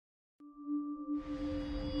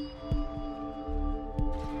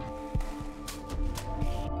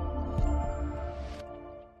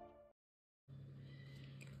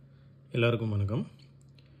எல்லாருக்கும் வணக்கம்.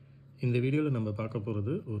 இந்த வீடியோவில் நம்ம பார்க்க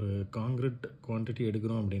போகிறது ஒரு காங்கிரீட் குவான்டிட்டி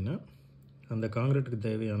எடுக்கிறோம் அப்படின்னா அந்த காங்கிரீட்டுக்கு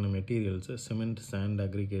தேவையான materials cement, sand,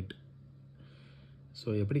 aggregate so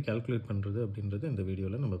எப்படி கால்குலேட் பண்ணுறது அப்படின்றது இந்த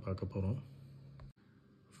வீடியோவில் நம்ம பார்க்க போகிறோம்.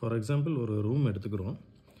 ஃபார் எக்ஸாம்பிள் ஒரு ரூம் எடுத்துக்கிறோம்.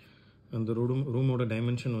 அந்த ரூமோட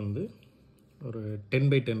டைமென்ஷன் வந்து ஒரு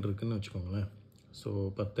 10x10 இருக்குதுன்னு வச்சுக்கோங்களேன். ஸோ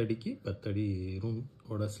 10 அடிக்கு 10 அடி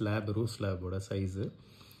ரூமோட ரூஃப் ஸ்லாபோட சைஸு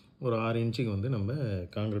ஒரு 6 இன்ச்சுக்கு வந்து நம்ம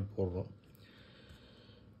காங்கிரீட் போடுறோம்.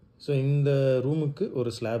 ஸோ இந்த ரூமுக்கு ஒரு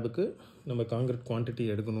ஸ்லாபுக்கு நம்ம காங்கிரீட் குவான்டிட்டி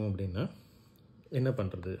எடுக்கணும் அப்படின்னா என்ன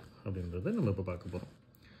பண்ணுறது அப்படின்றத நம்ம இப்போ பார்க்க போகிறோம்.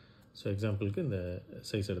 ஸோ எக்ஸாம்பிளுக்கு இந்த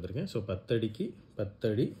சைஸ் எடுத்திருக்கேன். ஸோ 10 அடிக்கு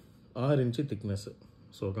 10 அடி 6 இன்ச்சு திக்னஸ்ஸு.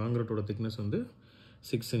 ஸோ காங்கிரீட்டோட திக்னஸ் வந்து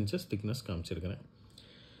 6 இன்ச்சஸ் திக்னஸ் காமிச்சிருக்கிறேன்.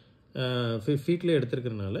 ஃபீட்லேயே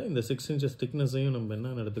எடுத்துருக்கிறனால இந்த 6 இன்ச்சஸ் திக்னஸையும் நம்ம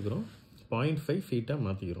என்ன எடுத்துக்கிறோம், 0.5 ஃபீட்டாக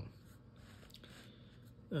மாற்றிக்கிறோம்.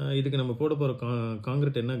 இதுக்கு நம்ம போட போகிற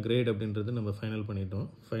காங்கிரீட் என்ன கிரேட் அப்படின்றது நம்ம ஃபைனல் பண்ணுறோம்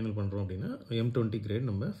அப்படின்னா M20 கிரேட்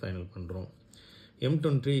நம்ம ஃபைனல் பண்ணுறோம்.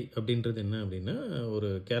 M20 அப்படின்றது என்ன அப்படின்னா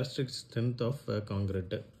ஒரு characteristic strength of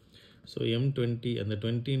concrete. So M20 அந்த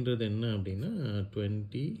 20ன்றது என்ன அப்படின்னா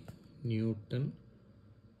 20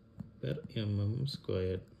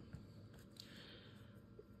 Nm/mm².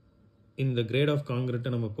 இந்த கிரேட் ஆஃப் காங்கிரீட்டை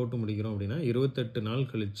நம்ம போட்டு முடிக்கிறோம் அப்படின்னா 28 நாள்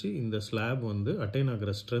கழித்து இந்த ஸ்லாப் வந்து அட்டைன்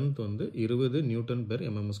ஆகிற ஸ்ட்ரென்த் வந்து 20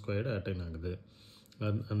 Nm/mm² அட்டைன் ஆகுது.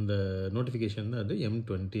 அந்த நோட்டிஃபிகேஷன் தான் அது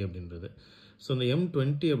M20 அப்படின்றது. ஸோ இந்த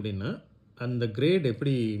M20 அப்படின்னா அந்த கிரேட்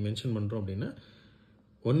எப்படி மென்ஷன் பண்ணுறோம் அப்படின்னா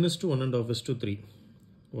 1:1.5:3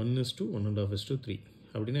 1:1.5:3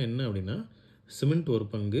 அப்படின்னா என்ன அப்படின்னா சிமெண்ட் ஒரு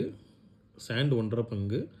பங்கு, சாண்ட் 1.5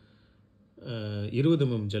 பங்கு, 20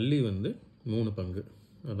 mm ஜல்லி வந்து 3 பங்கு.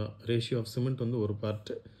 அதான் ரேஷியோ ஆஃப் சிமெண்ட் வந்து 1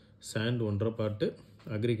 பார்ட்டு, சாண்ட் 1.5 பார்ட்டு,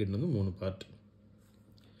 அக்ரிகேட் வந்து 3 பார்ட்.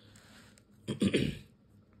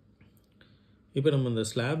 இப்போ நம்ம இந்த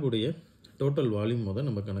ஸ்லாபுடைய டோட்டல் வால்யூம்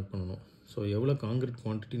நம்ம கனெக்ட் பண்ணணும். ஸோ எவ்வளோ காங்கிரீட்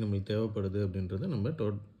குவான்டிட்டி நம்மளுக்கு தேவைப்படுது அப்படின்றத நம்ம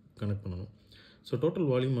கனெக்ட் பண்ணணும். So total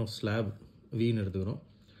volume of slab வீன்னு எடுத்துக்கிறோம்.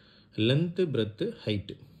 Length, breadth,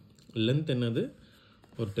 height. லென்த் என்னது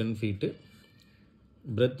ஒரு 10 ஃபீட்டு,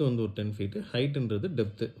 பிரெத்து வந்து ஒரு 10 ஃபீட்டு, ஹைட்டுன்றது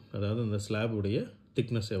டெப்த்து, அதாவது அந்த ஸ்லாபுடைய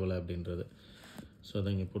திக்னஸ் எவ்வளோ அப்படின்றது. ஸோ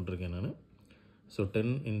அதான் இங்கே போட்டிருக்கேன் நான். So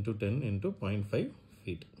 10 × 10 × 0.5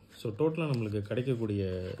 feet. ஸோ டோட்டலாக நம்மளுக்கு கிடைக்கக்கூடிய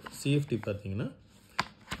CFT பார்த்திங்கன்னா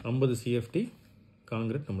 50 CFT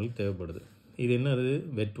காங்கிரீட் நம்மளுக்கு தேவைப்படுது. இது என்னது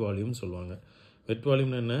வெட் வால்யூம் சொல்லுவாங்க. வெட்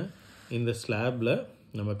வால்யூம்னா என்ன, இந்த ஸ்லாபில்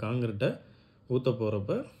நம்ம காங்கிரீட்டை ஊற்ற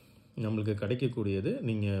போகிறப்ப நம்மளுக்கு கிடைக்கக்கூடியது.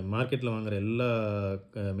 நீங்கள் மார்க்கெட்டில் வாங்குகிற எல்லா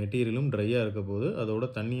மெட்டீரியலும் ட்ரையாக இருக்க போது அதோட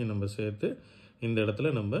தண்ணியை நம்ம சேர்த்து இந்த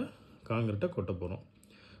இடத்துல நம்ம காங்கிரீட்டை கொட்ட போகிறோம்.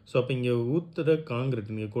 ஸோ அப்போ இங்கே ஊற்றுற காங்கிரீட்,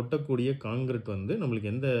 இங்கே கொட்டக்கூடிய காங்கிரீட் வந்து நம்மளுக்கு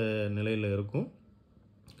எந்த நிலையில் இருக்கும்,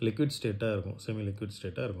 லிக்விட் ஸ்டேட்டாக இருக்கும், செமி லிக்விட்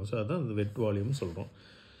ஸ்டேட்டாக இருக்கும். ஸோ அதான் அந்த வெட் வால்யூம் சொல்கிறோம்.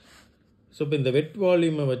 ஸோ இப்போ இந்த வெட்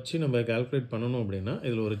வால்யூமை வச்சு நம்ம கால்குலேட் பண்ணணும் அப்படின்னா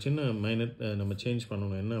இதில் ஒரு சின்ன மைனர் நம்ம சேஞ்ச்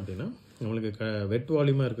பண்ணணும். என்ன அப்படின்னா நம்மளுக்கு வெட்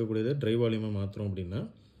வால்யூமாக இருக்கக்கூடியது ட்ரை வால்யூமாக மாற்றுறோம் அப்படின்னா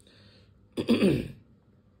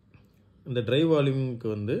இந்த ட்ரை வால்யூமுக்கு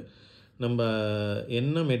வந்து நம்ம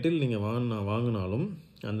என்ன மெட்டீரியல் நீங்கள் வாங்கினாலும்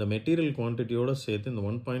அந்த மெட்டீரியல் குவான்டிட்டியோடு சேர்த்து இந்த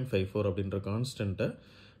 1.54 அப்படின்ற கான்ஸ்டண்ட்டை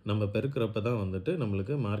நம்ம பெருக்கிறப்ப தான் வந்துட்டு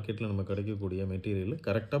நம்மளுக்கு மார்க்கெட்டில் நம்ம கிடைக்கக்கூடிய மெட்டீரியல்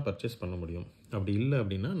கரெக்டாக பர்ச்சேஸ் பண்ண முடியும். அப்படி இல்லை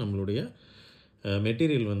அப்படின்னா நம்மளுடைய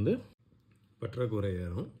மெட்டீரியல் வந்து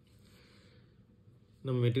பற்றாக்குறையாகும்,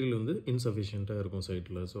 நம்ம மெட்டீரியல் வந்து இன்சஃபிஷியண்ட்டாக இருக்கும்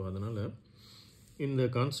சைட்டில். ஸோ அதனால் இந்த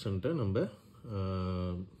கான்ஸ்டண்ட்டை நம்ம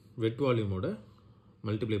வெட் வால்யூமோட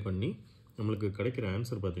மல்டிப்ளை பண்ணி நம்மளுக்கு கிடைக்கிற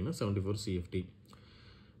ஆன்சர் பார்த்திங்கன்னா 74 CFT.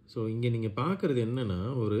 ஸோ இங்கே நீங்கள் பார்க்குறது என்னென்னா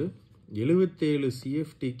ஒரு 77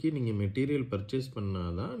 CFTக்கு நீங்கள் மெட்டீரியல் பர்ச்சேஸ்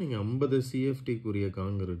பண்ணால் தான் நீங்கள் 50 CFTக்குரிய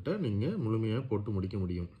காங்கிரீட்டை நீங்கள் முழுமையாக போட்டு முடிக்க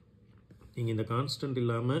முடியும். நீங்கள் இந்த கான்ஸ்டன்ட்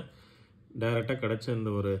இல்லாமல் டைரெக்டாக கிடச்ச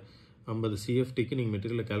இந்த ஒரு 50 CFTக்கு நீங்கள்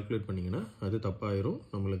மெட்டீரியலை கால்குலேட் பண்ணிங்கன்னா அது தப்பாயிரும்.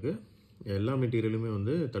 நம்மளுக்கு எல்லா மெட்டீரியலுமே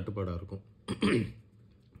வந்து தட்டுப்பாடாக இருக்கும்.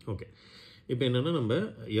 ஓகே, இப்போ என்னென்னா நம்ம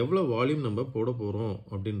எவ்வளோ வால்யூம் நம்ம போட போகிறோம்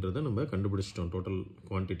அப்படின்றத நம்ம கண்டுபிடிச்சிட்டோம். டோட்டல்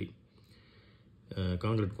குவான்டிட்டி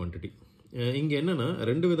காங்கிரீட் குவான்டிட்டி இங்கே என்னென்னா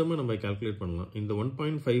 2 விதமாக நம்ம கால்குலேட் பண்ணலாம். இந்த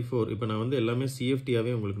 1.54 இப்போ நான் வந்து எல்லாமே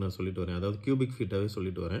CFTயாகவே உங்களுக்கு நான் சொல்லிட்டு வரேன், அதாவது கியூபிக் ஃபீட்டாகவே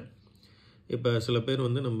சொல்லிட்டு வரேன். இப்போ சில பேர்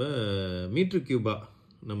வந்து நம்ம மீட்ரு கியூபாக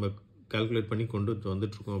நம்ம கால்குலேட் பண்ணி கொண்டு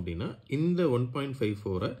வந்துட்டுருக்கோம் அப்படின்னா இந்த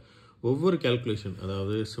 1.54 ஒவ்வொரு கால்குலேஷன்,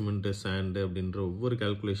 அதாவது சிமெண்ட்டு, சாண்டு அப்படின்ற ஒவ்வொரு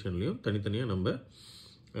கால்குலேஷன்லேயும் தனித்தனியாக நம்ம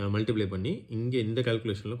மல்டிப்ளை பண்ணி இங்கே இந்த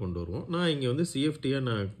கால்குலேஷனில் கொண்டு வருவோம். நான் இங்கே வந்து CFTயாக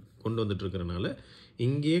நான் கொண்டு வந்துட்டுருக்கிறனால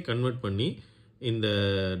இங்கேயே கன்வெர்ட் பண்ணி இந்த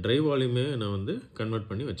ட்ரை வால்யூமே நான் வந்து கன்வெர்ட்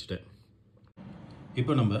பண்ணி வச்சுட்டேன்.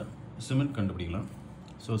 இப்போ நம்ம சிமெண்ட் கண்டுபிடிக்கலாம்.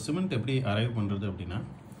 ஸோ சிமெண்ட் எப்படி அரைவ் பண்ணுறது அப்படின்னா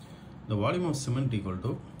the volume of cement equal to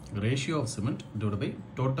ratio of cement divided by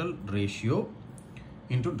total ratio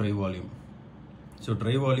into dry volume. So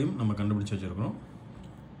dry volume நம்ம கண்டுபிடிச்சு வச்சிருக்கிறோம்.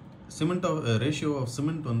 Cement ratio of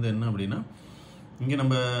cement வந்து என்ன அப்படின்னா இங்கே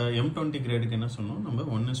நம்ம M20 கிரேடுக்கு என்ன சொன்னோம், நம்ம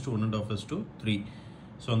 1:1.5:3.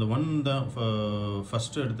 ஸோ அந்த 1 தான்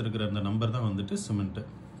ஃபஸ்ட்டு எடுத்துருக்கிற அந்த நம்பர் தான் வந்துட்டு சிமெண்ட்டு.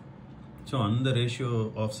 ஸோ அந்த ரேஷியோ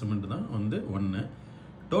ஆஃப் சிமெண்ட் தான் வந்து 1.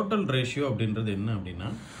 டோட்டல் ரேஷியோ அப்படின்றது என்ன அப்படின்னா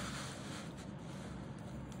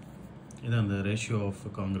இது அந்த ratio of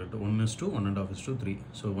concrete 1:1.5:3.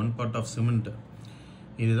 So 1 part of cement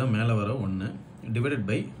இதுதான் மேலே வர 1 டிவைடட்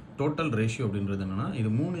பை டோட்டல் ரேஷியோ அப்படின்றது என்னென்னா இது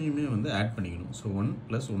மூணையுமே வந்து ஆட் பண்ணிக்கணும். So 1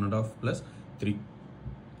 + 1.5 + 3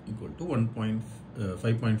 equal to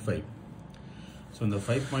 5.5. ஸோ இந்த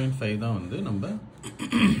 5.5 தான் வந்து நம்ம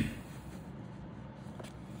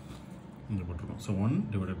இங்கே போட்டிருக்கோம். So 1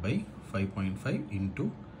 divided by 5.5 into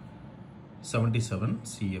 77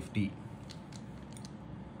 CFT.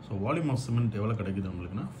 So volume of cement எவ்வளோ கிடைக்குது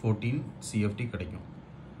நம்மளுக்குன்னா 14 CFT கிடைக்கும்.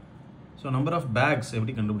 ஸோ நம்பர் ஆஃப் பேக்ஸ்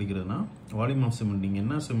எப்படி கண்டுபிடிக்கிறதுனா வால்யூம் ஆஃப் சிமெண்ட் நீங்கள்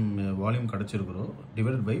என்ன volume கிடச்சிருக்கிறோ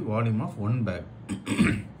divided by volume of 1 back.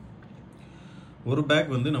 ஒரு பேக்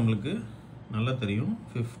வந்து நம்மளுக்கு நல்லா தெரியும்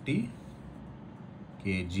 50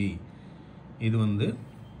 kg. இது வந்து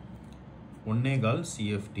 1.25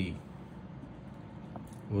 CFT.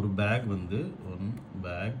 ஒரு பேக் வந்து 1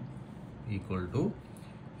 back equal to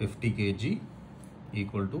 50 kg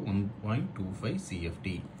equal to 1.25 CFT.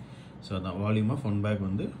 So அதான் வால்யூம் ஆஃப் 1 பேக்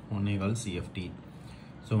வந்து 1.25 CFT.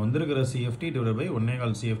 ஸோ வந்திருக்கிற CFT டிவைட் பை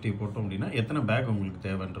 1.25 CFT போட்டோம் அப்படின்னா எத்தனை பேக் உங்களுக்கு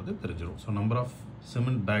தேவைன்றது தெரிஞ்சிடும். So number of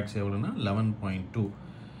cement packs எவ்வளோன்னா 11.2.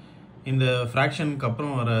 இந்த ஃப்ராக்ஷனுக்கு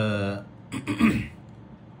அப்புறம் வர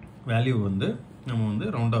வேல்யூ வந்து நம்ம வந்து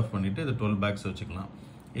ரவுண்ட் ஆஃப் பண்ணிவிட்டு இது 12 பேக்ஸ் வச்சுக்கலாம்.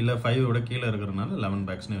 இல்லை 5 கீழே இருக்கிறதுனால 11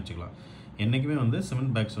 பேக்ஸ்னே வச்சுக்கலாம். என்றைக்குமே வந்து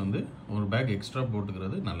சிமெண்ட் பேக்ஸ் வந்து ஒரு பேக் எக்ஸ்ட்ரா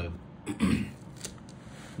போட்டுக்கிறது நல்லது.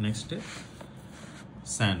 Next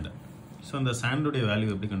sand. ஸோ அந்த சாண்டுடைய வேல்யூ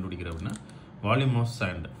எப்படி கண்டுபிடிக்கிறோம் அப்படின்னா volume of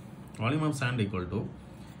sand. Volume of sand equal to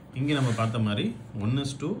இங்கே நம்ம பார்த்த மாதிரி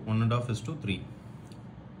 1:1.5:3.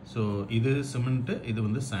 ஸோ இது சிமெண்ட்டு, இது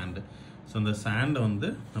வந்து சாண்டு. ஸோ அந்த சாண்டை வந்து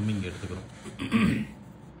நம்ம இங்கே எடுத்துக்கிறோம்.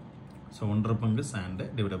 ஸோ 1.5 பங்கு sand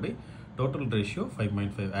divide by total ratio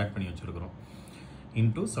 5.5 add பண்ணி வச்சுருக்கிறோம்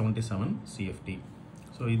இன்ட்டு 77 CFT.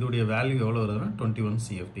 ஸோ இதோடைய வேல்யூ எவ்வளோ வருதுன்னா 21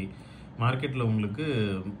 CFT. மார்க்கெட்டில் உங்களுக்கு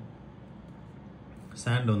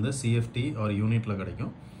சாண்ட் வந்து CFT ஆர் யூனிட்டில்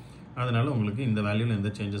கிடைக்கும். அதனால் உங்களுக்கு இந்த வேல்யூவில் எந்த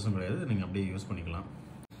சேஞ்சஸும் கிடையாது, நீங்கள் அப்படியே யூஸ் பண்ணிக்கலாம்.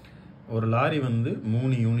 ஒரு லாரி வந்து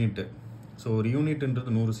 3 யூனிட்டு. ஸோ ஒரு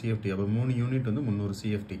யூனிட்ன்றது 100 CFT. அப்போ 3 யூனிட் வந்து 300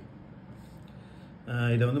 CFT.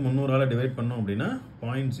 இதை வந்து 300ஆல் டிவைட் பண்ணோம் அப்படின்னா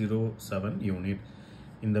 0.07 யூனிட்.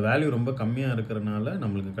 இந்த வேல்யூ ரொம்ப கம்மியாக இருக்கிறனால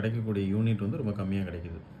நம்மளுக்கு கிடைக்கக்கூடிய யூனிட் வந்து ரொம்ப கம்மியாக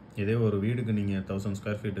கிடைக்குது. இதே ஒரு வீடுக்கு நீங்கள் 1000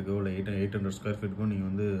 ஸ்கொயர் ஃபீட்டுக்கோ இல்லை 800 ஸ்கொயர் ஃபீட்டுக்கோ நீங்கள்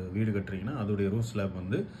வந்து வீடு கட்டுறீங்கன்னா அதோடைய ரூஃப் ஸ்லாப்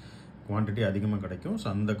வந்து குவான்டிட்டி அதிகமாக கிடைக்கும். ஸோ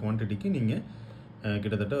அந்த குவான்டிட்டிக்கு நீங்கள்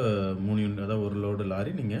கிட்டத்தட்ட 3 யூனிட், அதாவது ஒரு லோடு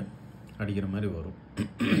லாரி நீங்கள் அடிக்கிற மாதிரி வரும்.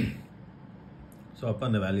 ஸோ அப்போ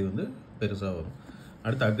அந்த வேல்யூ வந்து பெருசாக வரும்.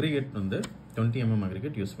 அடுத்து அக்ரிகேட் வந்து 20 mm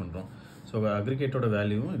அக்ரிகேட் யூஸ் பண்ணுறோம். ஸோ அக்ரிகேட்டோட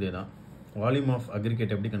வேல்யூவும் இதே தான். வால்யூம் ஆஃப்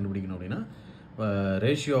அக்ரிகேட் எப்படி கண்டுபிடிக்கணும் அப்படின்னா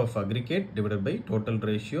ratio of aggregate divided by total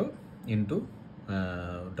ratio into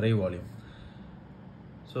try volume.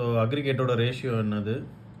 So அக்ரிகேட்டோட ratio என்னது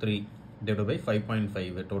 3 டிவைட் பை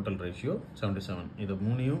 5.5 டோட்டல் ரேஷியோ 77. இது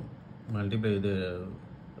மூணையும் மல்டிப்ளை இது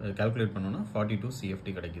கால்குலேட் பண்ணோன்னா 42 CFT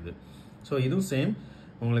கிடைக்குது. ஸோ இதுவும் சேம்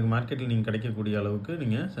உங்களுக்கு மார்க்கெட்டில் நீங்கள் கிடைக்கக்கூடிய அளவுக்கு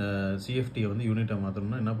நீங்கள் CFTயை வந்து யூனிட்டை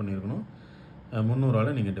மாற்றணும்னா என்ன பண்ணியிருக்கணும்,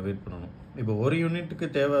 300ஆல் நீங்கள் டிவைட் பண்ணணும். இப்போ ஒரு யூனிட்டுக்கு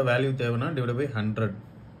வேல்யூ தேவைன்னா டிவைட் பை 100.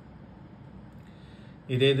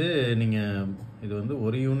 இதே இது நீங்கள் இது வந்து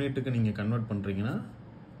ஒரு யூனிட்டுக்கு நீங்கள் கன்வெர்ட் பண்ணுறீங்கன்னா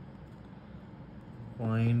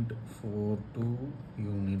 0.42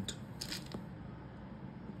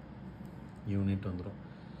 யூனிட் வந்துடும்.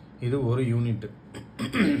 இது ஒரு யூனிட்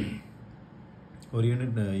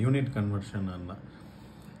யூனிட் கன்வர்ஷன் தான்.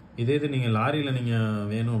 இதே இது நீங்கள் லாரியில் நீங்கள்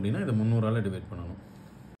வேணும் அப்படின்னா இதை 300ஆல் டிவைட் பண்ணணும்.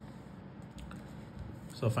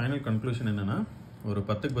 ஸோ ஃபைனல் கன்க்ளூஷன் என்னென்னா ஒரு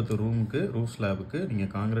 10க்கு 10 ரூமுக்கு ரூஃப் ஸ்லாபுக்கு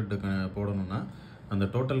நீங்கள் காங்கிரீட் போடணுன்னா அந்த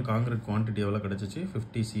டோட்டல் காங்கிரீட் குவான்டிட்டி எவ்வளோ கிடச்சிச்சு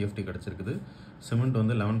 50 CFT கிடச்சிருக்குது. சிமெண்ட்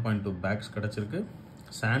வந்து 11.2 பேக்ஸ் கிடச்சிருக்கு.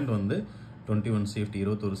 சாண்ட் வந்து 21 CFT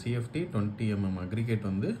 21 CFT. 20 mm அக்ரிகேட்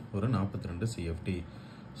வந்து ஒரு 42 CFT.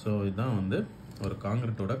 ஸோ இதுதான் வந்து ஒரு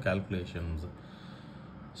காங்கிரீட்டோட கால்குலேஷன்ஸ்.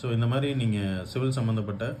 ஸோ இந்த மாதிரி நீங்கள் சிவில்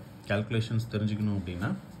சம்மந்தப்பட்ட கால்குலேஷன்ஸ் தெரிஞ்சுக்கணும் அப்படின்னா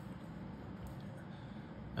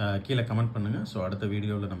கீழே கமெண்ட் பண்ணுங்கள். ஸோ அடுத்த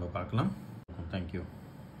வீடியோவில் நம்ம பார்க்கலாம். தேங்க்யூ.